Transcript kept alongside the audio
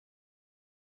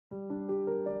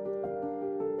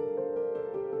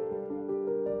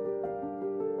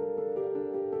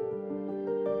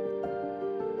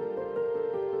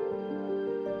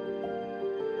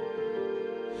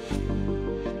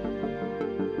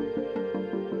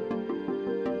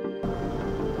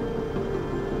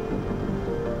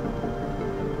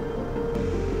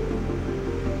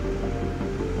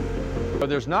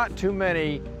There's not too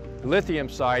many lithium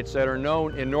sites that are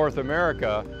known in North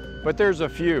America, but there's a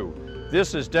few.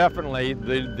 This is definitely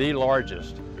the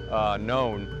largest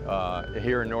known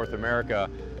here in North America.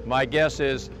 My guess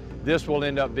is this will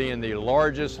end up being the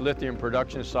largest lithium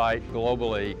production site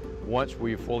globally once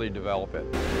we fully develop it.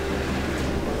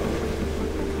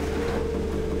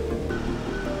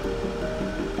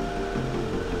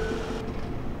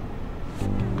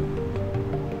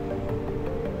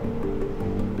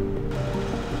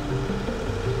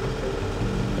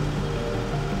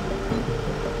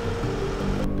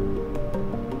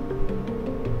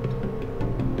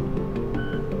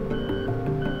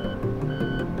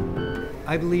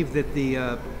 I believe that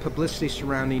the publicity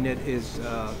surrounding it is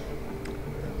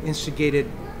instigated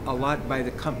a lot by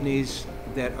the companies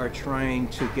that are trying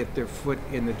to get their foot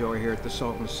in the door here at the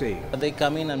Salton Sea. They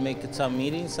come in and make some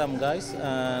meetings, some guys,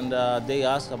 and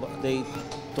they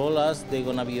told us they're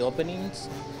gonna be openings.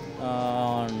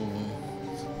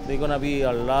 They're gonna be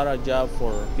a lot of jobs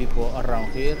for people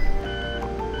around here.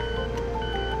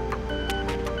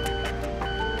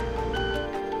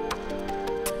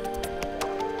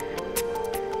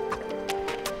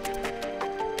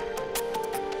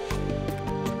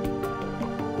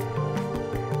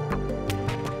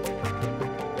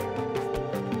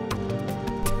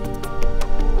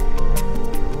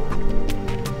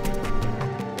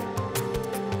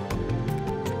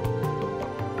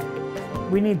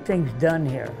 We need things done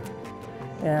here.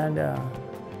 And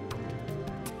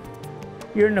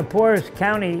you're in the poorest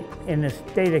county in the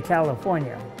state of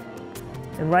California.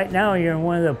 And right now you're in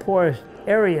one of the poorest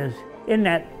areas in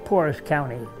that poorest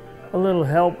county. A little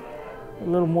help, a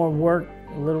little more work,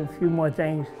 a few more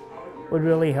things would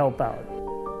really help out.